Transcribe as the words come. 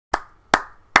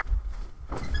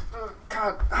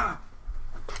god.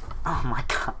 Oh my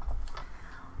god.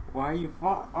 Why are you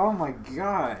oh my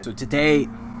god.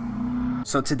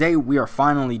 So today we are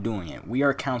finally doing it. We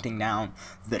are counting down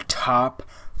the top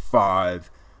 5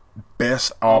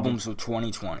 best albums of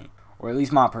 2020, or at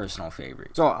least my personal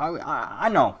favorite. So I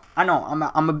know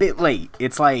I'm a bit late.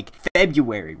 It's like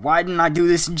February. Why didn't I do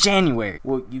this in January?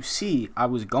 Well, you see, I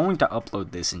was going to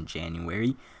upload this in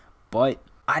January, but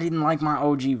I didn't like my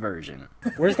OG version.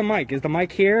 Where's the mic? Is the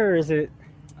mic here or is it?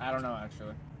 I don't know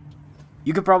actually.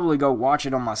 You could probably go watch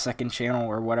it on my second channel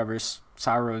or whatever,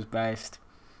 Cyro's Best.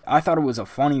 I thought it was a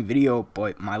funny video,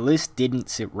 but my list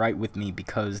didn't sit right with me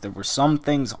because there were some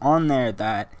things on there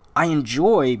that I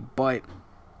enjoy, but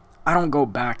I don't go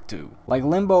back to. Like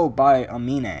Limbo by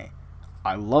Amine.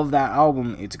 I love that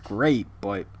album, it's great,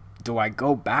 but do I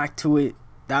go back to it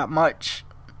that much?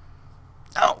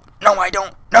 No, I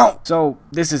don't. No. So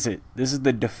this is it. This is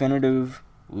the definitive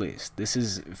list. This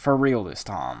is for real this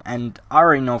time, and I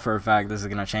already know for a fact this is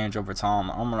gonna change over time.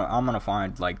 I'm gonna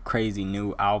find like crazy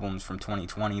new albums from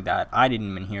 2020 that I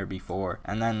didn't even hear before,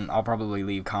 and then I'll probably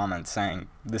leave comments saying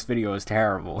this video is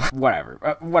terrible.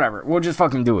 Whatever. We'll just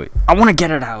fucking do it. I want to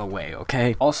get it out of the way,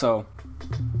 okay? Also,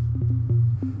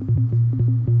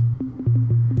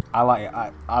 I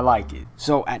like it.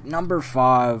 So at number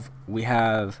 5 we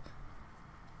have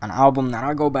an album that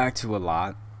I go back to a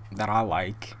lot that I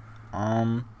like.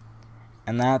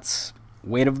 And that's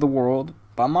Weight of the World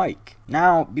by Mike.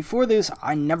 Now, before this,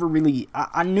 I never really,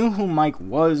 I knew who Mike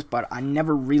was, but I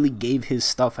never really gave his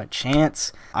stuff a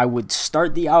chance. I would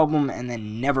start the album and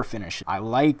then never finish it. I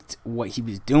liked what he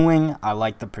was doing, I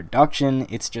liked the production,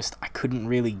 it's just I couldn't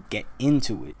really get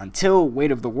into it until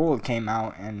Weight of the World came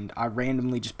out and I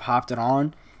randomly just popped it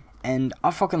on. And I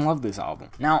fucking love this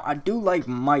album. Now, I do like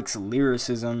Mike's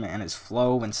lyricism and his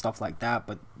flow and stuff like that,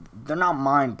 but they're not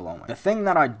mind-blowing. The thing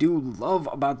that I do love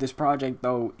about this project,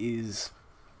 though, is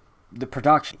the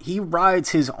production. He rides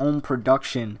his own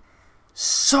production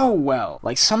so well.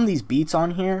 Like, some of these beats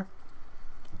on here,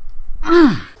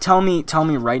 tell me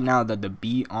right now that the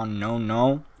beat on No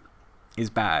No is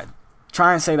bad.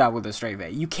 Try and say that with a straight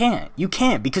face. You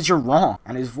can't, because you're wrong.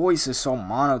 And his voice is so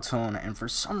monotone, and for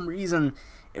some reason,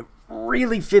 it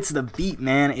really fits the beat,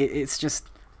 man. It's just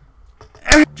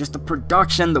the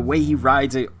production, the way he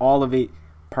rides it, all of it,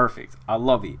 perfect. I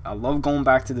love it. I love going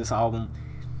back to this album.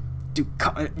 Dude,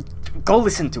 go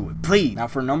listen to it, please. Now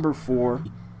for number 4,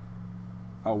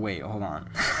 oh wait, hold on.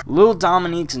 Lil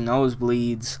Dominique's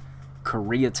Nosebleeds,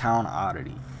 Koreatown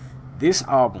Oddity. This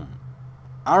album,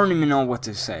 I don't even know what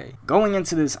to say. Going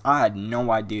into this, I had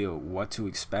no idea what to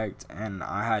expect, and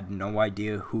I had no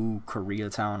idea who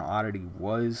Koreatown Oddity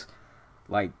was.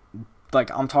 Like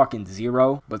I'm talking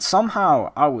zero. But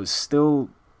somehow I was still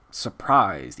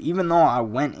surprised. Even though I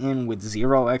went in with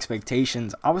zero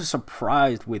expectations, I was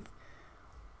surprised with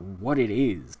what it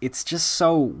is. It's just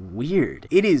so weird.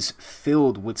 It is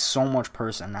filled with so much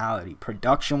personality,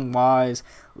 production wise,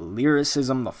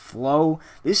 lyricism, the flow.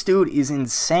 This dude is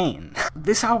insane.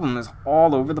 This album is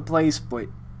all over the place, but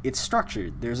it's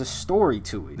structured. There's a story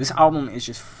to it. This album is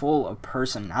just full of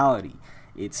personality.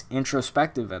 It's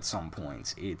introspective at some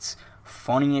points. It's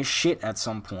funny as shit at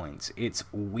some points. It's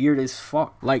weird as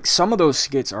fuck. Like, some of those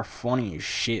skits are funny as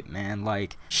shit, man.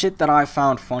 Like, shit that I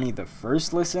found funny the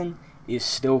first listen is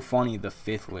still funny the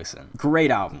 5th listen.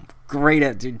 Great album. Great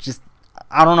at just,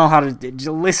 I don't know how to just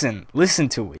listen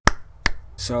to it.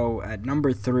 So at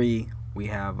number 3 we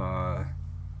have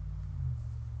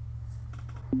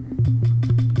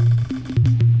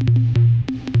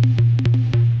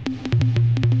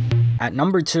at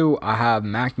number 2 I have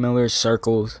Mac Miller's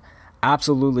Circles.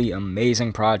 Absolutely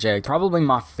amazing project, probably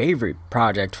my favorite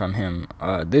project from him.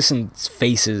 This and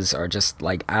Faces are just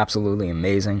like absolutely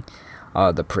amazing.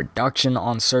 The production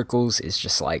on Circles is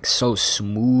just like so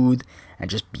smooth and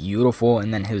just beautiful,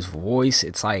 and then his voice,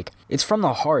 it's like, it's from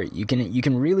the heart. You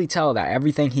can really tell that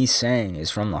everything he's saying is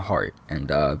from the heart. And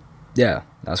yeah,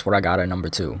 that's what I got at number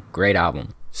 2. Great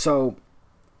album. So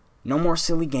no more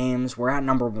silly games. We're at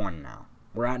number 1 now.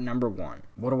 We're at number 1.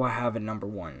 What do I have at number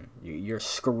 1? You're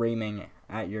screaming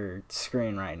at your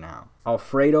screen right now.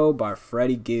 Alfredo by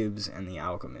Freddie Gibbs and The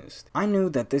Alchemist. I knew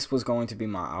that this was going to be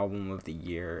my album of the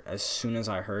year as soon as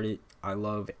I heard it. I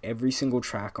love every single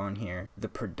track on here. The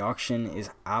production is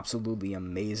absolutely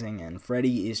amazing, and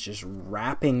Freddie is just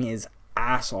rapping his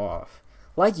ass off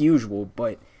like usual,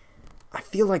 but I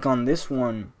feel like on this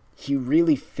one he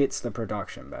really fits the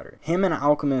production better. Him and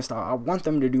Alchemist, I want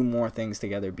them to do more things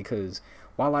together, because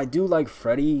while I do like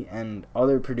Freddie and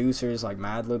other producers like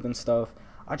Madlib and stuff,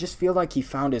 I just feel like he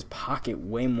found his pocket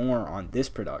way more on this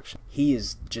production. He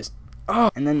is just Oh,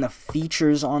 and then the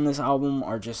features on this album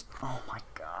are just, oh my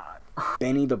god.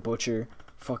 Benny the Butcher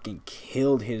fucking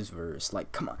killed his verse.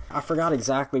 Like, come on. I forgot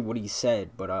exactly what he said,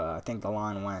 but I think the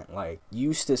line went like,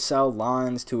 used to sell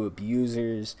lines to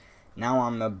abusers, now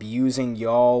I'm abusing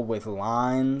y'all with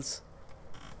lines.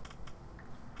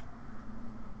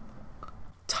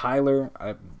 Tyler,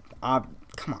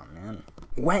 come on, man.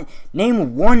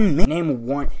 Name one miss.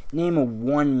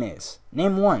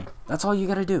 Name one. That's all you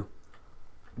gotta do.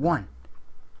 One.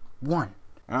 And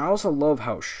I also love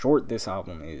how short this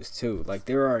album is too. Like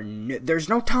there's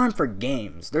no time for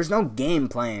games. There's no game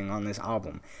playing on this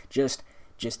album. Just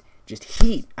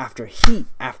heat after heat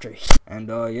after heat. And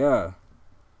yeah,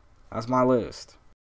 that's my list.